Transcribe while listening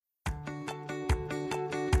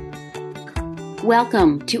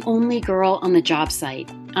Welcome to Only Girl on the Job Site.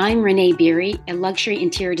 I'm Renee Beery, a luxury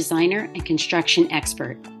interior designer and construction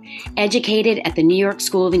expert. Educated at the New York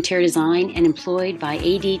School of Interior Design and employed by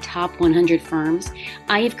AD Top 100 firms,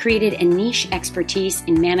 I have created a niche expertise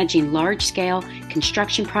in managing large-scale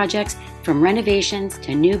construction projects from renovations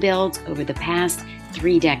to new builds over the past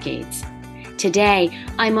 3 decades. Today,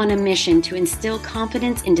 I'm on a mission to instill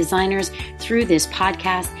confidence in designers through this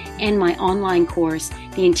podcast and my online course,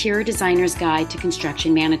 The Interior Designer's Guide to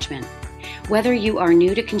Construction Management. Whether you are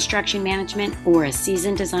new to construction management or a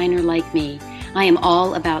seasoned designer like me, I am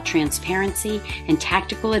all about transparency and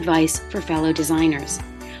tactical advice for fellow designers.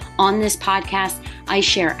 On this podcast, I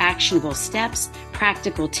share actionable steps,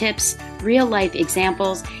 practical tips, real-life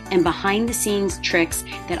examples, and behind-the-scenes tricks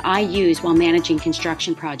that I use while managing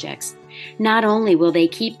construction projects. Not only will they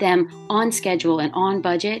keep them on schedule and on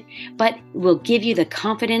budget, but will give you the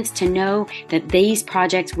confidence to know that these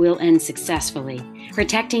projects will end successfully,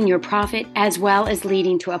 protecting your profit as well as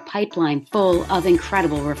leading to a pipeline full of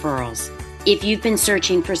incredible referrals. If you've been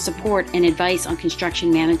searching for support and advice on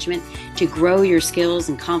construction management to grow your skills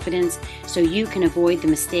and confidence so you can avoid the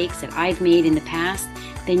mistakes that I've made in the past,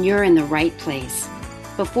 then you're in the right place.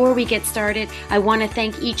 Before we get started, I want to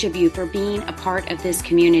thank each of you for being a part of this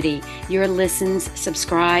community. Your listens,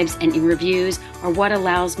 subscribes, and reviews are what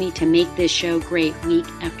allows me to make this show great week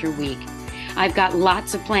after week. I've got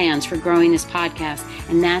lots of plans for growing this podcast,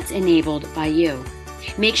 and that's enabled by you.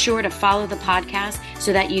 Make sure to follow the podcast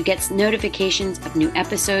so that you get notifications of new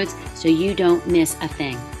episodes so you don't miss a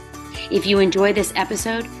thing. If you enjoy this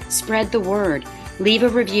episode, spread the word. Leave a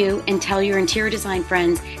review and tell your interior design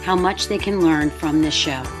friends how much they can learn from this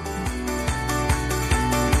show.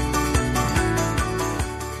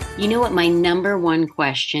 You know what my number one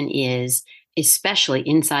question is, especially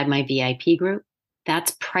inside my VIP group?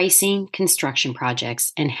 That's pricing construction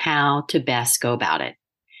projects and how to best go about it.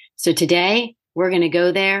 So today, we're going to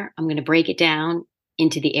go there. I'm going to break it down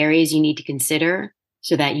into the areas you need to consider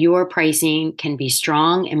so that your pricing can be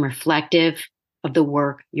strong and reflective of the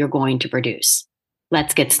work you're going to produce.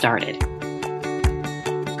 Let's get started.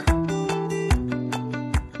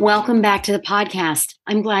 Welcome back to the podcast.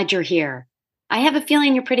 I'm glad you're here. I have a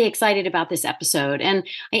feeling you're pretty excited about this episode, and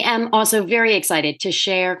I am also very excited to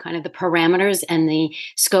share kind of the parameters and the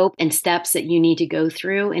scope and steps that you need to go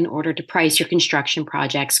through in order to price your construction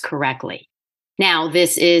projects correctly. Now,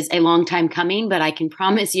 this is a long time coming, but I can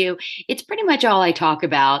promise you it's pretty much all I talk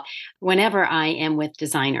about whenever I am with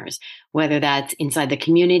designers, whether that's inside the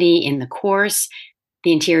community, in the course,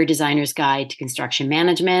 the Interior Designer's Guide to Construction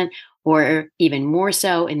Management, or even more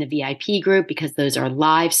so in the VIP group, because those are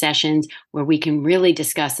live sessions where we can really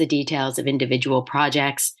discuss the details of individual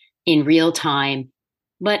projects in real time.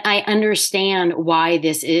 But I understand why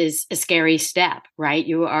this is a scary step, right?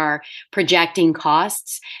 You are projecting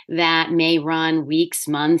costs that may run weeks,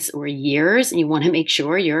 months, or years, and you want to make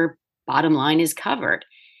sure your bottom line is covered.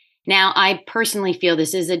 Now, I personally feel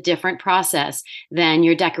this is a different process than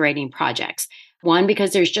your decorating projects. One,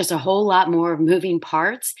 because there's just a whole lot more moving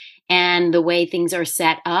parts and the way things are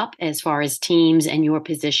set up as far as teams and your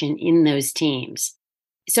position in those teams.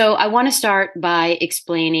 So I want to start by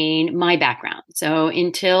explaining my background. So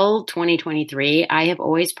until 2023, I have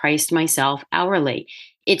always priced myself hourly.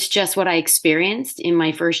 It's just what I experienced in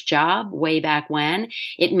my first job way back when.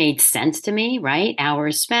 It made sense to me, right?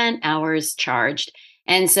 Hours spent, hours charged.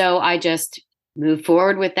 And so I just moved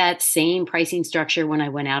forward with that same pricing structure when I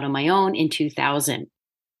went out on my own in 2000.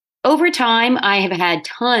 Over time, I have had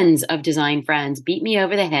tons of design friends beat me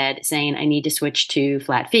over the head saying I need to switch to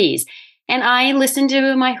flat fees. And I listened to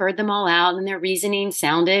them, I heard them all out, and their reasoning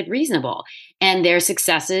sounded reasonable, and their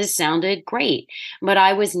successes sounded great. But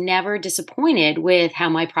I was never disappointed with how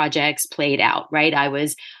my projects played out, right?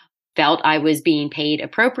 Felt I was being paid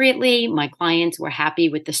appropriately. My clients were happy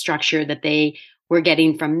with the structure that they were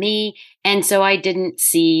getting from me. And so I didn't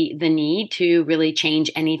see the need to really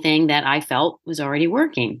change anything that I felt was already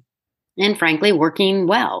working, and frankly, working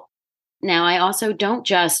well. Now, I also don't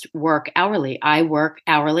just work hourly. I work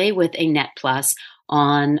hourly with a net plus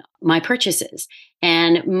on my purchases.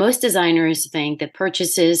 And most designers think that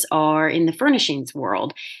purchases are in the furnishings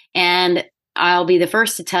world. And I'll be the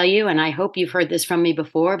first to tell you, and I hope you've heard this from me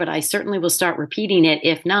before, but I certainly will start repeating it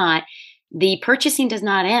if not. The purchasing does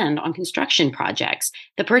not end on construction projects.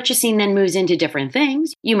 The purchasing then moves into different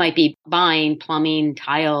things. You might be buying plumbing,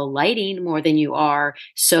 tile, lighting more than you are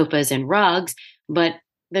sofas and rugs. But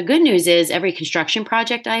the good news is every construction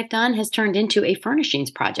project I've done has turned into a furnishings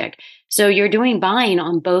project. So you're doing buying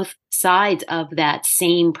on both sides of that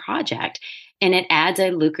same project. and it adds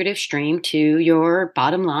a lucrative stream to your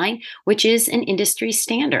bottom line, which is an industry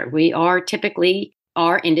standard.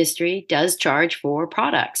 Our industry does charge for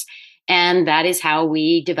products. And that is how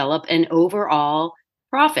we develop an overall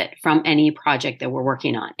profit from any project that we're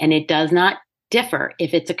working on. And it does not differ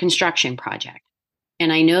if it's a construction project.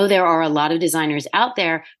 And I know there are a lot of designers out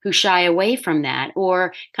there who shy away from that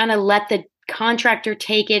or kind of let the contractor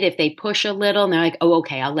take it if they push a little and they're like, oh,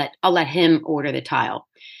 okay, I'll let him order the tile.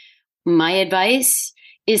 My advice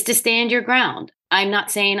is to stand your ground. I'm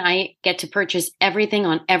not saying I get to purchase everything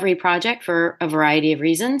on every project for a variety of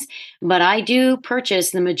reasons, but I do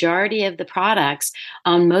purchase the majority of the products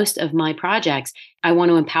on most of my projects. I want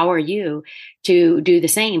to empower you to do the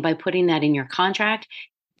same by putting that in your contract,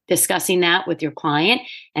 discussing that with your client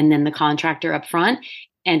and then the contractor up front,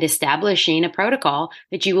 and establishing a protocol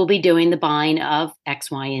that you will be doing the buying of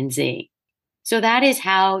X, Y, and Z. So that is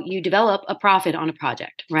how you develop a profit on a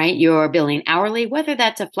project, right? You're billing hourly, whether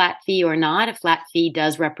that's a flat fee or not. A flat fee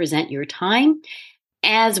does represent your time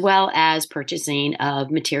as well as purchasing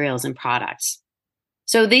of materials and products.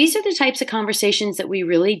 So these are the types of conversations that we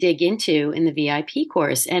really dig into in the VIP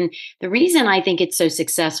course. And the reason I think it's so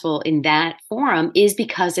successful in that forum is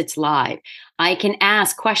because it's live. I can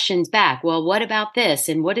ask questions back. Well, what about this?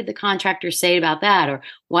 And what did the contractor say about that? Or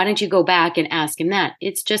why don't you go back and ask him that?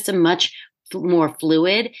 It's just a much more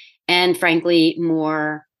fluid and frankly,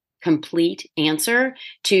 more complete answer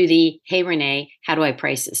to the, hey, Renee, how do I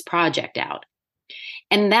price this project out?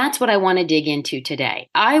 And that's what I want to dig into today.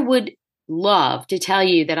 I would love to tell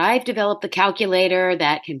you that I've developed the calculator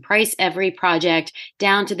that can price every project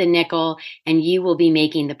down to the nickel, and you will be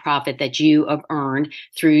making the profit that you have earned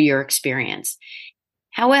through your experience.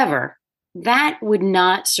 However, that would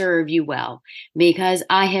not serve you well because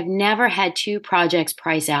I have never had two projects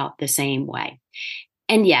price out the same way.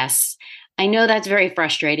 And yes, I know that's very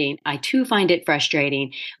frustrating. I too find it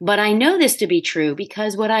frustrating, but I know this to be true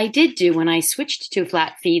because what I did do when I switched to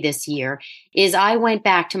flat fee this year is I went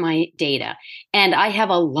back to my data, and I have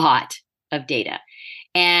a lot of data,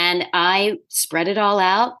 and I spread it all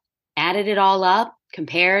out, added it all up,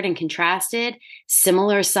 compared and contrasted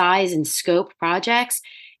similar size and scope projects.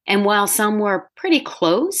 And while some were pretty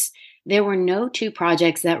close, there were no two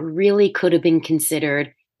projects that really could have been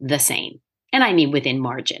considered the same. And I mean within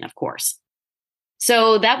margin, of course.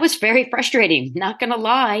 So that was very frustrating, not going to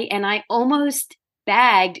lie. And I almost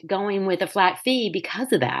bagged going with a flat fee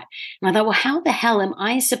because of that. And I thought, well, how the hell am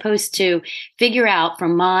I supposed to figure out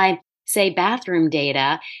from my, say, bathroom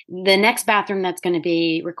data, the next bathroom that's going to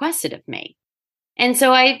be requested of me? And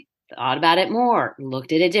so I thought about it more,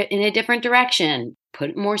 looked at it in a different direction,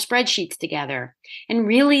 put more spreadsheets together. And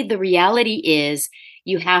really, the reality is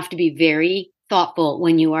you have to be very thoughtful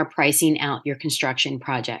when you are pricing out your construction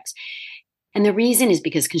projects. And the reason is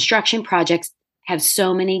because construction projects have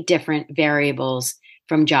so many different variables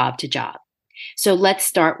from job to job. So let's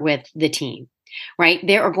start with the team, right?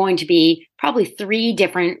 There are going to be probably 3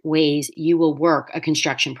 different ways you will work a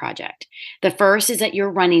construction project. The first is that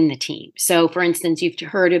you're running the team. So for instance, you've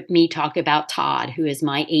heard of me talk about Todd, who is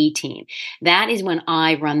my A team. That is when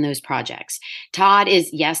I run those projects. Todd is,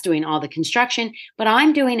 yes, doing all the construction, but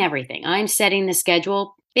I'm doing everything. I'm setting the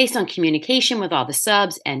schedule based on communication with all the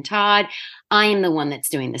subs and Todd. I am the one that's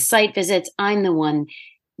doing the site visits. I'm the one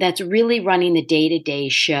that's really running the day-to-day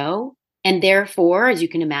show. And therefore, as you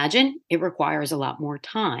can imagine, it requires a lot more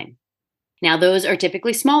time. Now, those are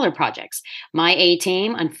typically smaller projects. My A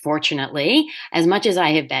team, unfortunately, as much as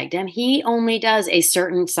I have begged him, he only does a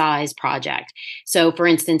certain size project. So for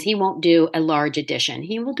instance, he won't do a large addition.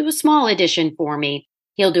 He will do a small addition for me.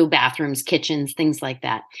 He'll do bathrooms, kitchens, things like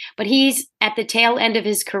that. But he's at the tail end of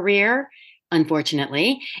his career,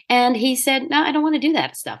 unfortunately. And he said, no, I don't want to do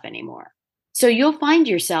that stuff anymore. So you'll find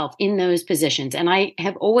yourself in those positions. And I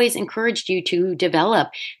have always encouraged you to develop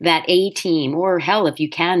that A team, or hell, if you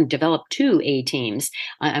can develop 2 A teams.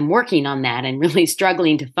 I'm working on that and really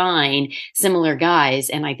struggling to find similar guys.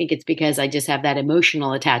 And I think it's because I just have that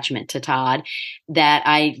emotional attachment to Todd that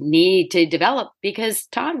I need to develop, because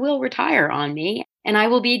Todd will retire on me. And I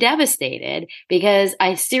will be devastated because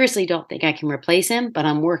I seriously don't think I can replace him, but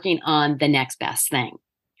I'm working on the next best thing.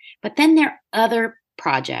 But then there are other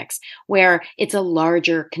projects where it's a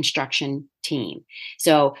larger construction team.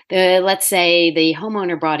 So let's say the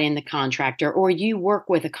homeowner brought in the contractor, or you work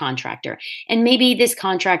with a contractor, and maybe this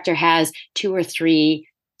contractor has 2 or 3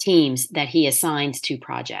 teams that he assigns to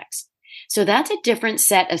projects. So that's a different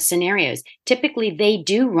set of scenarios. Typically, they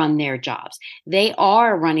do run their jobs. They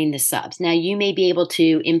are running the subs. Now, you may be able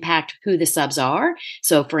to impact who the subs are.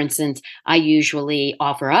 So, for instance, I usually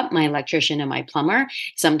offer up my electrician and my plumber.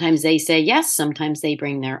 Sometimes they say yes, sometimes they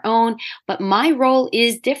bring their own. But my role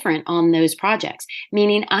is different on those projects,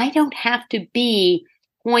 meaning I don't have to be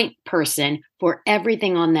point person for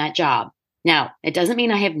everything on that job. Now, it doesn't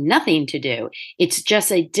mean I have nothing to do. It's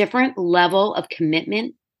just a different level of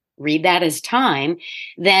commitment, read that as time,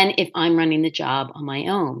 than if I'm running the job on my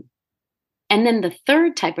own. And then the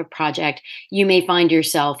third type of project you may find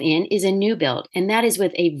yourself in is a new build, and that is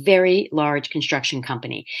with a very large construction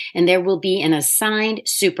company. And there will be an assigned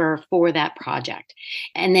super for that project.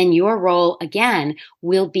 And then your role, again,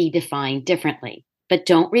 will be defined differently. But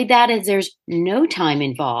don't read that as there's no time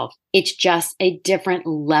involved. It's just a different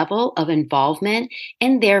level of involvement.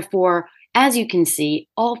 And therefore, as you can see,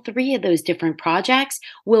 all three of those different projects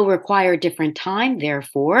will require different time.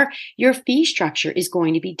 Therefore, your fee structure is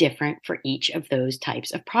going to be different for each of those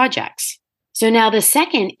types of projects. So now the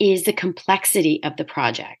second is the complexity of the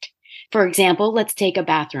project. For example, let's take a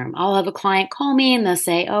bathroom. I'll have a client call me and they'll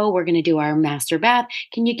say, oh, we're going to do our master bath.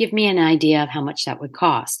 Can you give me an idea of how much that would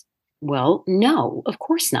cost? Well, no, of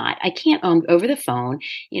course not. I can't over the phone,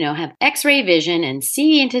 have x-ray vision and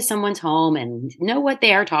see into someone's home and know what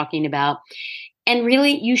they are talking about. And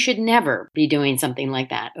really, you should never be doing something like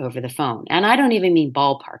that over the phone. And I don't even mean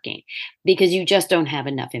ballparking because you just don't have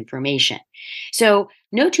enough information. So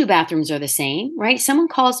no two bathrooms are the same, right? Someone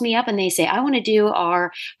calls me up and they say, I want to do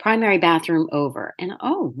our primary bathroom over. And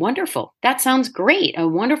oh, wonderful. That sounds great. A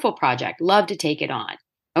wonderful project. Love to take it on.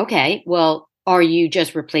 Okay, well, are you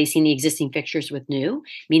just replacing the existing fixtures with new,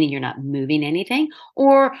 meaning you're not moving anything?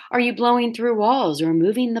 Or are you blowing through walls or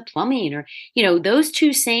moving the plumbing? Or, those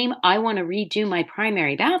two same, I want to redo my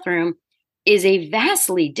primary bathroom is a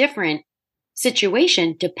vastly different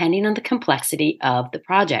situation depending on the complexity of the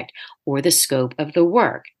project or the scope of the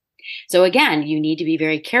work. So again, you need to be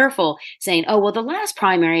very careful saying, oh, well, the last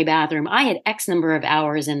primary bathroom, I had X number of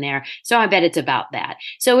hours in there, so I bet it's about that.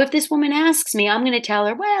 So if this woman asks me, I'm going to tell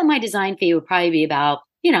her, well, my design fee would probably be about,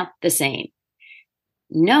 the same.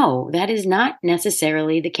 No, that is not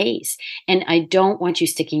necessarily the case. And I don't want you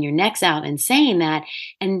sticking your necks out and saying that,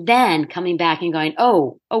 and then coming back and going,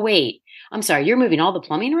 oh, wait. I'm sorry, you're moving all the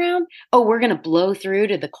plumbing around? Oh, we're going to blow through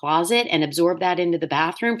to the closet and absorb that into the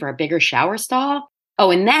bathroom for a bigger shower stall? Oh,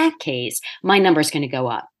 in that case, my number is going to go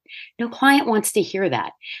up. No client wants to hear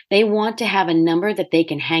that. They want to have a number that they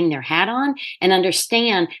can hang their hat on and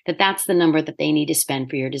understand that that's the number that they need to spend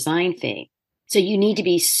for your design fee. So you need to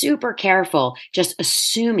be super careful just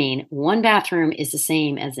assuming one bathroom is the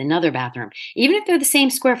same as another bathroom, even if they're the same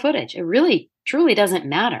square footage. It really, truly doesn't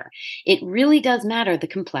matter. It really does matter the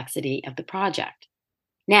complexity of the project.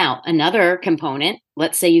 Now, another component,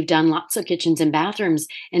 let's say you've done lots of kitchens and bathrooms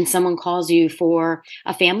and someone calls you for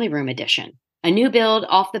a family room addition, a new build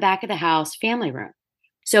off the back of the house, family room.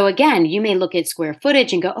 So again, you may look at square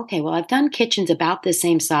footage and go, okay, well, I've done kitchens about the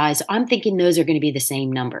same size. I'm thinking those are going to be the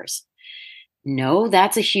same numbers. No,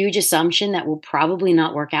 that's a huge assumption that will probably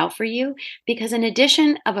not work out for you because an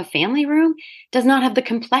addition of a family room does not have the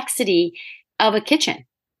complexity of a kitchen,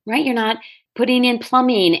 right? You're not putting in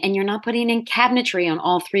plumbing and you're not putting in cabinetry on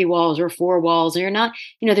all 3 walls or 4 walls. Or you're not,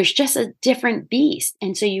 there's just a different beast.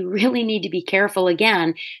 And so you really need to be careful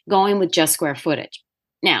again, going with just square footage.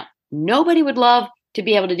 Now, nobody would love to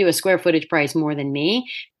be able to do a square footage price more than me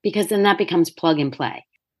because then that becomes plug and play.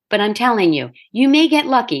 But I'm telling you, you may get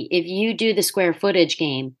lucky if you do the square footage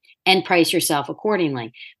game and price yourself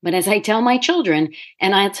accordingly. But as I tell my children,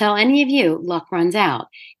 and I'll tell any of you, luck runs out.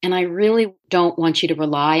 And I really don't want you to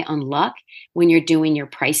rely on luck when you're doing your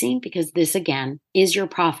pricing because this, again, is your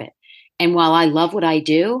profit. And while I love what I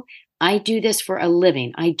do this for a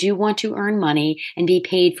living. I do want to earn money and be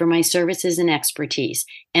paid for my services and expertise.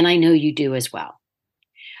 And I know you do as well.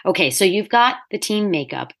 Okay, so you've got the team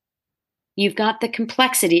makeup. You've got the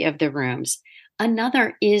complexity of the rooms.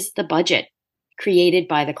 Another is the budget created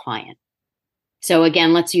by the client. So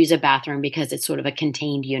again, let's use a bathroom because it's sort of a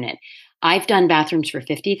contained unit. I've done bathrooms for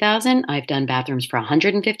 $50,000. I've done bathrooms for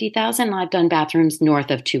 $150,000. I've done bathrooms north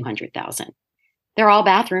of $200,000. They're all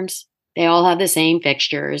bathrooms. They all have the same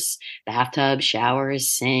fixtures, bathtubs, showers,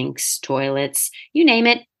 sinks, toilets, you name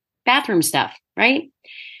it, bathroom stuff, right?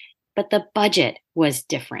 But the budget was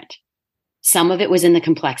different. Some of it was in the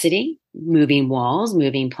complexity, moving walls,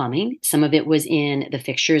 moving plumbing. Some of it was in the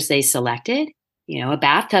fixtures they selected. A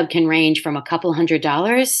bathtub can range from a couple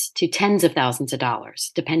 $100s to tens of thousands of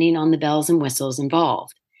dollars, depending on the bells and whistles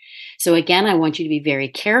involved. So again, I want you to be very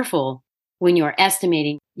careful when you're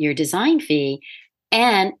estimating your design fee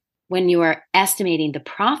and when you are estimating the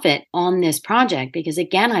profit on this project, because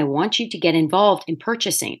again, I want you to get involved in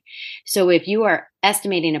purchasing. So if you are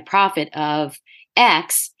estimating a profit of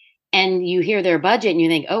X and you hear their budget and you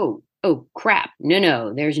think, oh crap,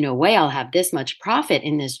 no, there's no way I'll have this much profit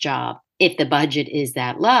in this job if the budget is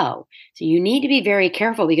that low. So you need to be very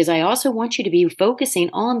careful, because I also want you to be focusing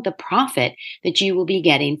on the profit that you will be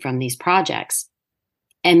getting from these projects.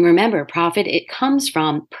 And remember, profit, it comes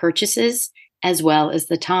from purchases as well as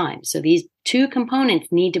the time. So these two components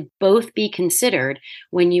need to both be considered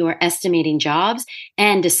when you are estimating jobs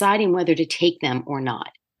and deciding whether to take them or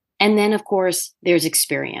not. And then, of course, there's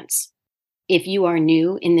experience. If you are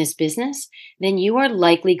new in this business, then you are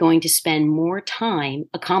likely going to spend more time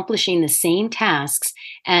accomplishing the same tasks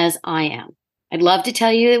as I am. I'd love to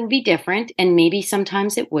tell you it would be different, and maybe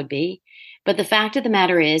sometimes it would be, but the fact of the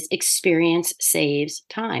matter is experience saves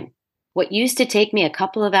time. What used to take me a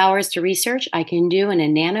couple of hours to research, I can do in a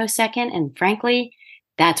nanosecond, and frankly,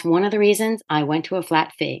 that's one of the reasons I went to a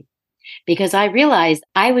flat fee. Because I realized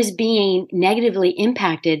I was being negatively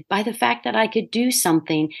impacted by the fact that I could do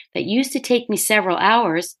something that used to take me several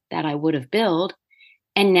hours that I would have billed,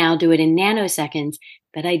 and now do it in nanoseconds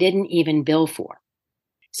that I didn't even bill for.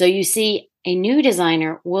 So you see, a new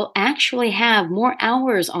designer will actually have more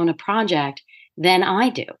hours on a project than I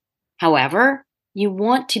do. However, you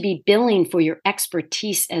want to be billing for your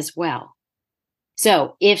expertise as well.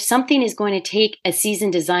 So if something is going to take a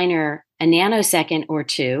seasoned designer a nanosecond or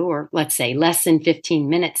two, or let's say less than 15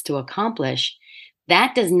 minutes to accomplish,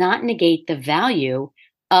 that does not negate the value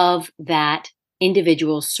of that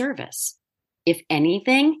individual service. If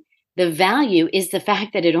anything, the value is the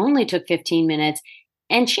fact that it only took 15 minutes,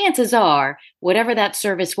 and chances are, whatever that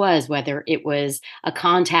service was, whether it was a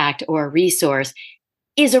contact or a resource,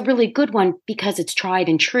 is a really good one because it's tried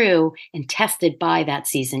and true and tested by that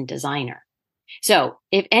seasoned designer. So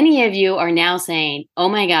if any of you are now saying, oh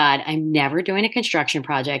my God, I'm never doing a construction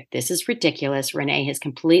project. This is ridiculous. Renee has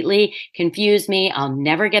completely confused me. I'll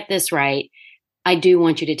never get this right. I do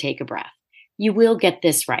want you to take a breath. You will get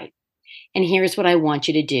this right. And here's what I want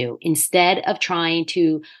you to do. Instead of trying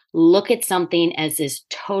to look at something as this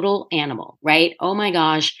total animal, right? Oh my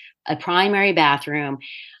gosh, a primary bathroom.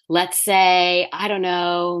 Let's say, I don't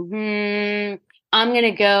know, I'm going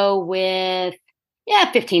to go with,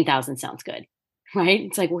 15,000 sounds good. Right?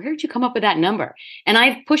 It's like, where'd you come up with that number? And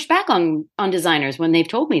I've pushed back on designers when they've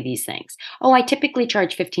told me these things. Oh, I typically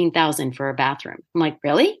charge 15,000 for a bathroom. I'm like,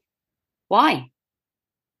 really? Why?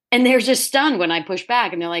 And they're just stunned when I push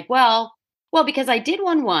back. And they're like, well, because I did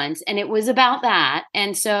one once and it was about that.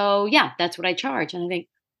 And so, that's what I charge. And I think,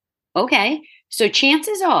 okay, so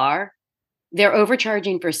chances are they're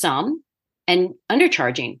overcharging for some and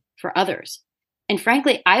undercharging for others. And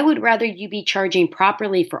frankly, I would rather you be charging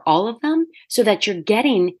properly for all of them so that you're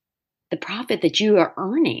getting the profit that you are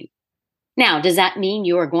earning. Now, does that mean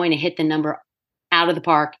you are going to hit the number out of the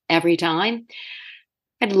park every time?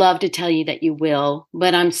 I'd love to tell you that you will,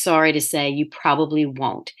 but I'm sorry to say you probably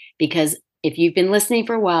won't, because if you've been listening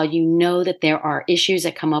for a while, you know that there are issues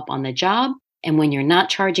that come up on the job. And when you're not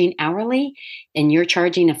charging hourly and you're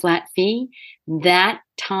charging a flat fee, that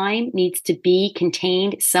time needs to be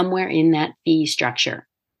contained somewhere in that fee structure.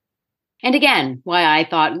 And again, why I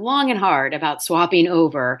thought long and hard about swapping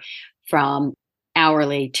over from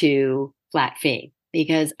hourly to flat fee,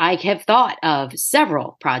 because I have thought of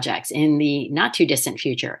several projects in the not too distant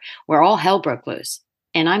future where all hell broke loose.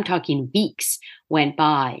 And I'm talking weeks went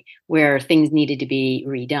by where things needed to be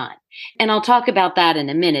redone. And I'll talk about that in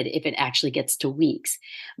a minute if it actually gets to weeks.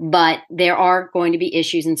 But there are going to be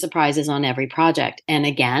issues and surprises on every project. And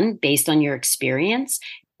again, based on your experience,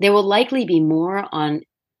 there will likely be more on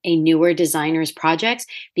a newer designer's projects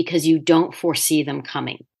because you don't foresee them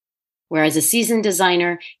coming. Whereas a seasoned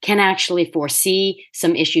designer can actually foresee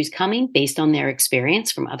some issues coming based on their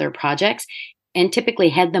experience from other projects and typically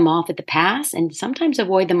head them off at the pass and sometimes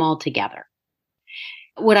avoid them altogether.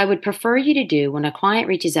 What I would prefer you to do when a client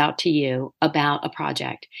reaches out to you about a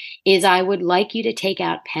project is I would like you to take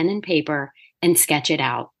out pen and paper and sketch it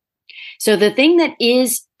out. So the thing that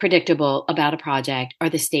is predictable about a project are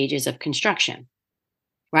the stages of construction,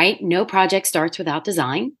 right? No project starts without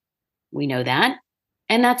design. We know that.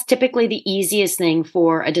 And that's typically the easiest thing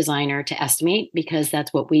for a designer to estimate because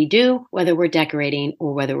that's what we do, whether we're decorating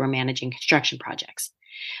or whether we're managing construction projects.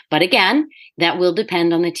 But again, that will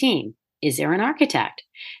depend on the team. Is there an architect?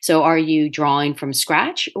 So are you drawing from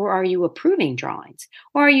scratch or are you approving drawings?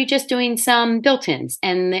 Or are you just doing some built-ins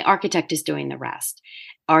and the architect is doing the rest?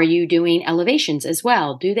 Are you doing elevations as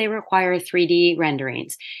well? Do they require 3D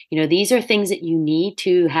renderings? These are things that you need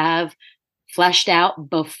to have fleshed out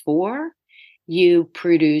before you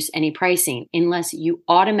produce any pricing unless you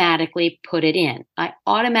automatically put it in. I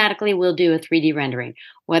automatically will do a 3D rendering,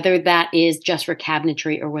 whether that is just for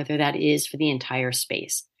cabinetry or whether that is for the entire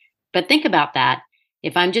space. But think about that.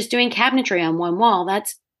 If I'm just doing cabinetry on one wall,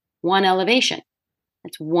 that's one elevation.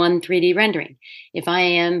 That's one 3D rendering. If I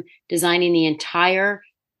am designing the entire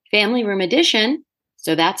family room addition,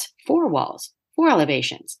 so that's 4 walls, 4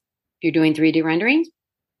 elevations. If you're doing 3D renderings,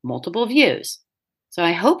 multiple views. So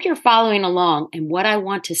I hope you're following along in what I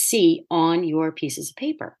want to see on your pieces of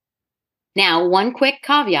paper. Now, one quick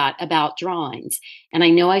caveat about drawings, and I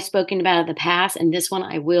know I've spoken about it in the past, and this one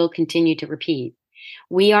I will continue to repeat.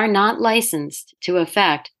 We are not licensed to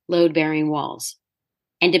affect load-bearing walls.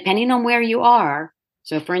 And depending on where you are,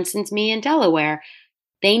 so for instance, me in Delaware,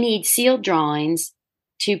 they need sealed drawings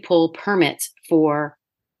to pull permits for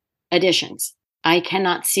additions. I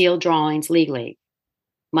cannot seal drawings legally.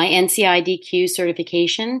 My NCI-DQ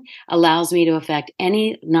certification allows me to affect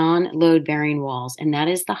any non-load-bearing walls, and that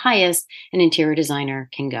is the highest an interior designer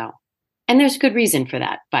can go. And there's good reason for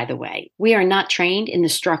that, by the way. We are not trained in the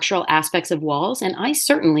structural aspects of walls, and I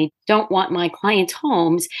certainly don't want my clients'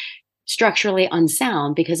 homes structurally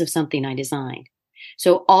unsound because of something I designed.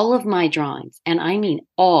 So all of my drawings, and I mean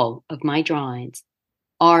all of my drawings,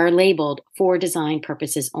 are labeled for design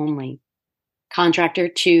purposes only. Contractor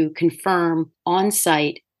to confirm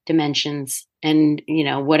on-site dimensions and,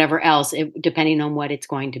 whatever else, depending on what it's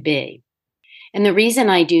going to be. And the reason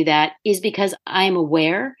I do that is because I'm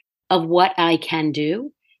aware of what I can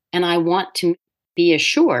do, and I want to be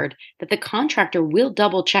assured that the contractor will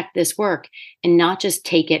double check this work and not just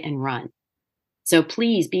take it and run. So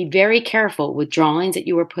please be very careful with drawings that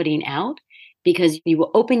you are putting out, because you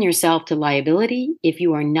will open yourself to liability if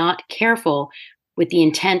you are not careful with the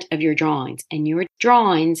intent of your drawings. And your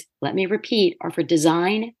drawings, let me repeat, are for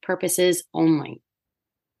design purposes only.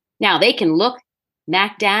 Now, they can look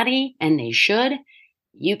Mac Daddy, and they should.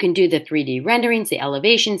 You can do the 3D renderings, the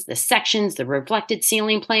elevations, the sections, the reflected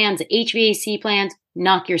ceiling plans, the HVAC plans,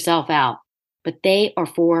 knock yourself out. But they are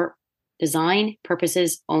for design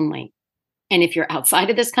purposes only. And if you're outside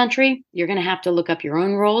of this country, you're going to have to look up your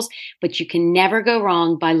own rules, but you can never go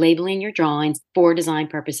wrong by labeling your drawings for design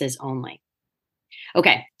purposes only.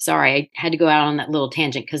 Okay, sorry, I had to go out on that little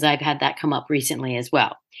tangent because I've had that come up recently as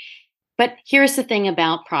well. But here's the thing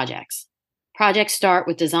about projects. Projects start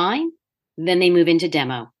with design, then they move into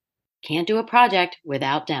demo. Can't do a project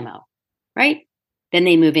without demo, right? Then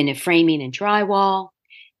they move into framing and drywall.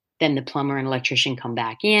 Then the plumber and electrician come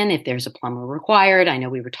back in if there's a plumber required. I know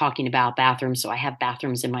we were talking about bathrooms, so I have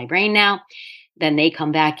bathrooms in my brain now. Then they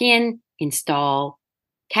come back in, install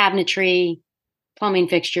cabinetry, plumbing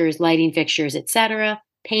fixtures, lighting fixtures, etc.,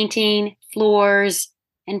 painting, floors,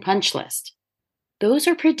 and punch list. Those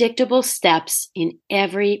are predictable steps in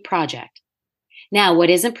every project. Now,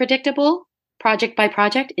 what isn't predictable, project by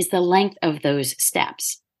project, is the length of those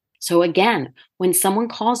steps. So again, when someone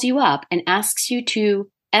calls you up and asks you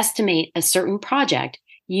to estimate a certain project,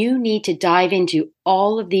 you need to dive into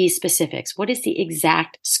all of these specifics. What is the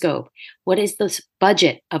exact scope? What is the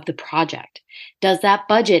budget of the project? Does that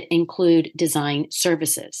budget include design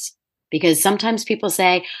services? Because sometimes people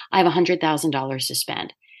say, I have $100,000 to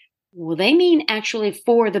spend. Well, they mean actually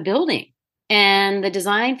for the building. And the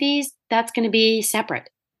design fees, that's going to be separate.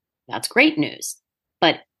 That's great news.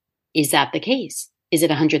 But is that the case? Is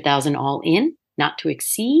it $100,000 all in, not to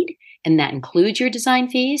exceed? And that includes your design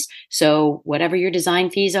fees. So whatever your design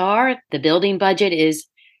fees are, the building budget is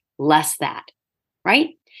less that, right?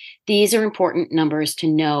 These are important numbers to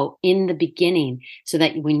know in the beginning so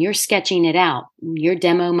that when you're sketching it out, your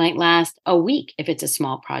demo might last a week if it's a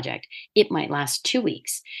small project. It might last 2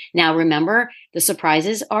 weeks. Now, remember, the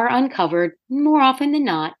surprises are uncovered more often than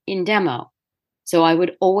not in demo. So I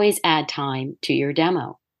would always add time to your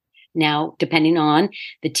demo. Now, depending on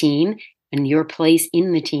the team and your place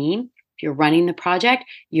in the team, if you're running the project,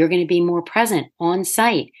 you're going to be more present on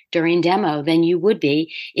site during demo than you would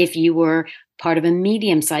be if you were part of a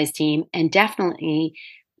medium-sized team, and definitely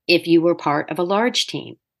if you were part of a large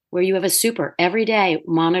team where you have a super every day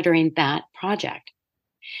monitoring that project.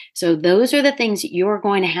 So those are the things you're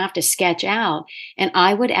going to have to sketch out. And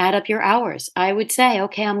I would add up your hours. I would say,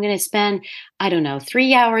 okay, I'm going to spend,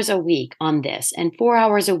 3 hours a week on this and 4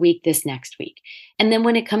 hours a week this next week. And then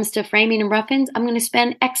when it comes to framing and rough-ins, I'm going to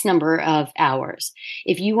spend X number of hours.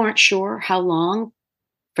 If you aren't sure how long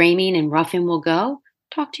framing and rough-in will go,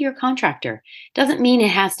 talk to your contractor. Doesn't mean it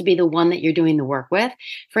has to be the one that you're doing the work with.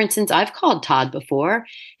 For instance, I've called Todd before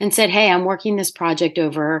and said, hey, I'm working this project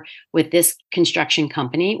over with this construction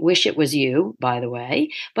company. Wish it was you, by the way,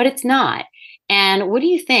 but it's not. And what do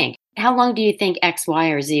you think? How long do you think X, Y,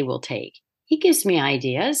 or Z will take? He gives me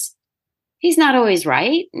ideas. He's not always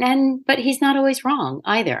right, but he's not always wrong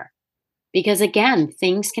either. Because again,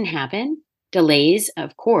 things can happen. Delays,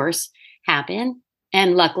 of course, happen.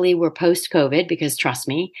 And luckily, we're post COVID because trust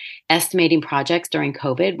me, estimating projects during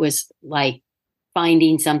COVID was like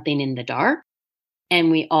finding something in the dark.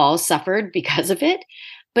 And we all suffered because of it.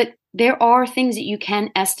 But there are things that you can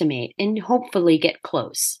estimate and hopefully get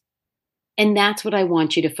close. And that's what I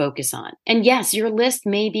want you to focus on. And yes, your list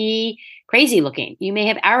may be crazy looking. You may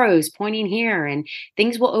have arrows pointing here and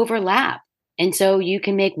things will overlap. And so you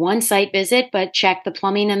can make one site visit, but check the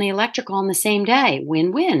plumbing and the electrical on the same day.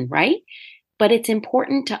 Win-win, right? But it's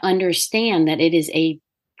important to understand that it is a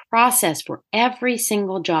process for every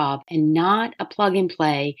single job and not a plug and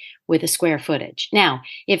play with a square footage. Now,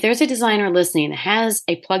 if there's a designer listening that has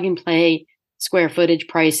a plug and play square footage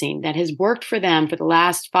pricing that has worked for them for the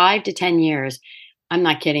last 5 to 10 years, I'm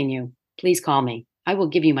not kidding you. Please call me. I will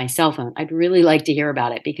give you my cell phone. I'd really like to hear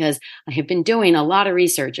about it because I have been doing a lot of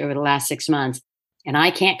research over the last 6 months and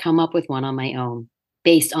I can't come up with one on my own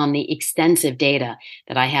based on the extensive data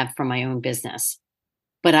that I have from my own business.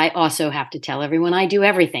 But I also have to tell everyone I do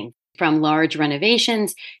everything from large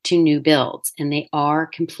renovations to new builds, and they are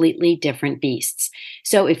completely different beasts.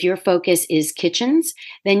 So if your focus is kitchens,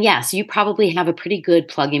 then yes, you probably have a pretty good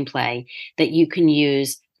plug and play that you can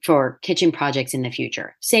use for kitchen projects in the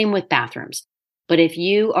future. Same with bathrooms. But if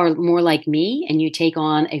you are more like me and you take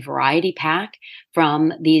on a variety pack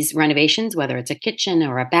from these renovations, whether it's a kitchen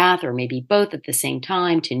or a bath or maybe both at the same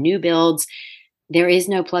time to new builds, there is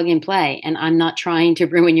no plug and play. And I'm not trying to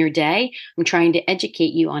ruin your day. I'm trying to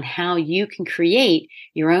educate you on how you can create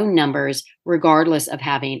your own numbers regardless of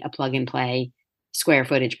having a plug and play square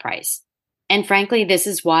footage price. And frankly, this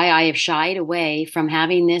is why I have shied away from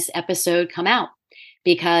having this episode come out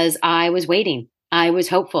because I was waiting. I was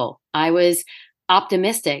hopeful. I was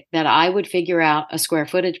optimistic that I would figure out a square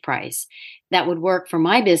footage price that would work for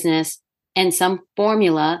my business and some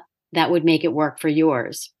formula that would make it work for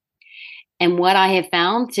yours. And what I have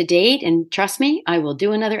found to date, and trust me, I will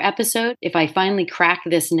do another episode if I finally crack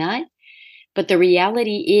this nut. But the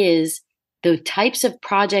reality is the types of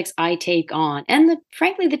projects I take on and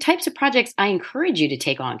frankly, the types of projects I encourage you to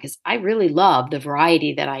take on because I really love the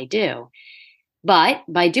variety that I do. But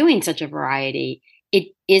by doing such a variety, it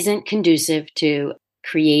isn't conducive to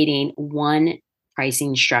creating one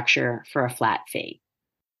pricing structure for a flat fee.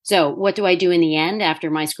 So what do I do in the end after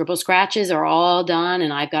my scribble scratches are all done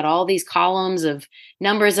and I've got all these columns of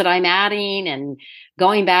numbers that I'm adding and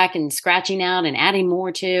going back and scratching out and adding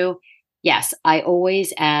more to? Yes, I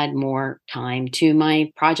always add more time to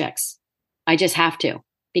my projects. I just have to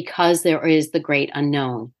because there is the great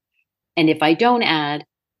unknown. And if I don't add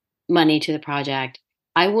money to the project,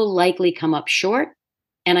 I will likely come up short,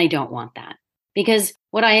 and I don't want that. Because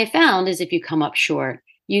what I have found is if you come up short,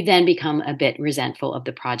 you then become a bit resentful of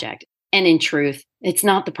the project. And in truth, it's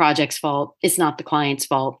not the project's fault. It's not the client's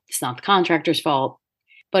fault. It's not the contractor's fault.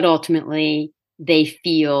 But ultimately, they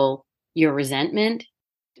feel your resentment.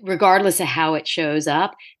 Regardless of how it shows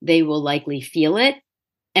up, they will likely feel it.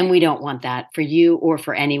 And we don't want that for you or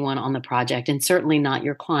for anyone on the project, and certainly not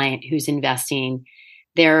your client who's investing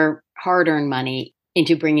their hard-earned money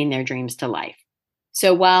into bringing their dreams to life.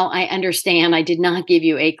 So while I understand I did not give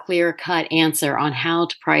you a clear-cut answer on how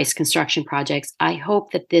to price construction projects, I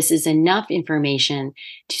hope that this is enough information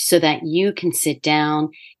so that you can sit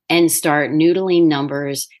down and start noodling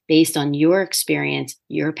numbers based on your experience,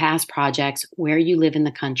 your past projects, where you live in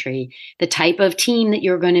the country, the type of team that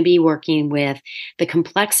you're going to be working with, the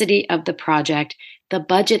complexity of the project, the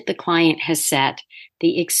budget the client has set,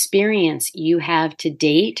 the experience you have to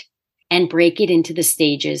date, and break it into the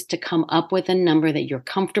stages to come up with a number that you're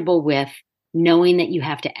comfortable with, knowing that you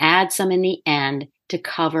have to add some in the end to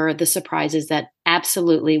cover the surprises that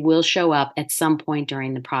absolutely will show up at some point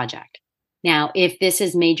during the project. Now, if this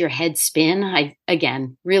has made your head spin, I,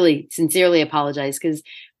 again, really sincerely apologize because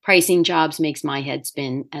pricing jobs makes my head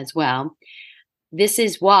spin as well. This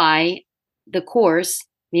is why the course,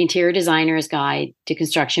 the Interior Designer's Guide to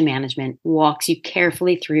Construction Management, walks you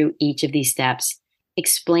carefully through each of these steps,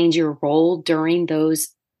 explains your role during those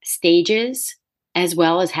stages, as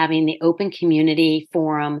well as having the open community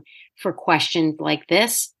forum for questions like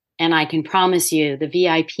this. And I can promise you the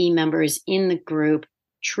VIP members in the group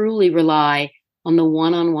truly rely on the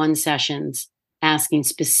one-on-one sessions, asking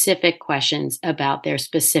specific questions about their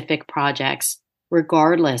specific projects,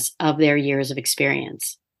 regardless of their years of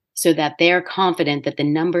experience, so that they're confident that the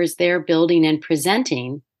numbers they're building and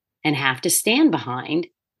presenting and have to stand behind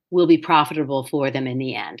will be profitable for them in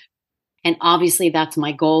the end. And obviously that's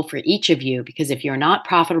my goal for each of you, because if you're not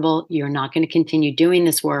profitable, you're not going to continue doing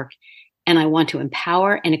this work. And I want to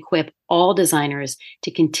empower and equip all designers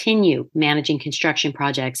to continue managing construction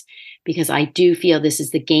projects because I do feel this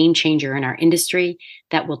is the game changer in our industry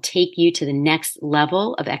that will take you to the next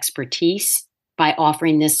level of expertise by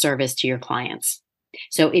offering this service to your clients.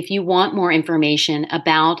 So if you want more information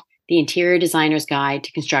about the Interior Designer's Guide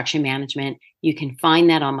to Construction Management, you can find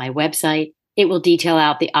that on my website. It will detail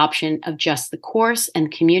out the option of just the course and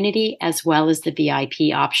community, as well as the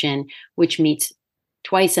VIP option, which meets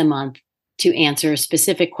twice a month to answer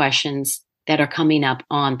specific questions that are coming up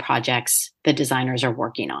on projects the designers are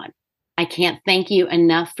working on. I can't thank you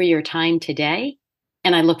enough for your time today,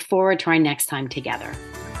 and I look forward to our next time together.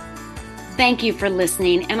 Thank you for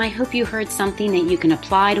listening, and I hope you heard something that you can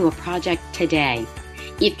apply to a project today.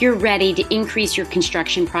 If you're ready to increase your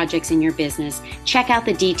construction projects in your business, check out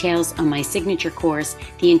the details on my signature course,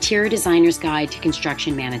 The Interior Designer's Guide to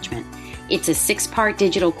Construction Management. It's a 6-part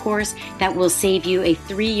digital course that will save you a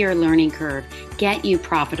 3-year learning curve, get you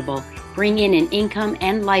profitable, bring in an income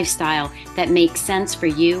and lifestyle that makes sense for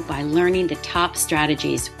you by learning the top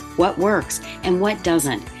strategies, what works and what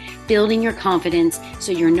doesn't, building your confidence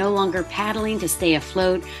so you're no longer paddling to stay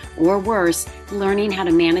afloat, or worse, learning how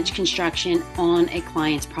to manage construction on a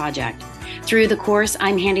client's project. Through the course,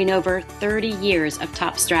 I'm handing over 30 years of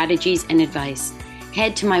top strategies and advice.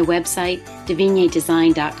 Head to my website,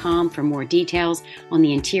 devignedesign.com, for more details on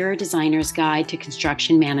the Interior Designer's Guide to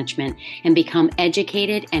Construction Management and become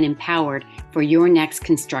educated and empowered for your next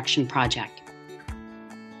construction project.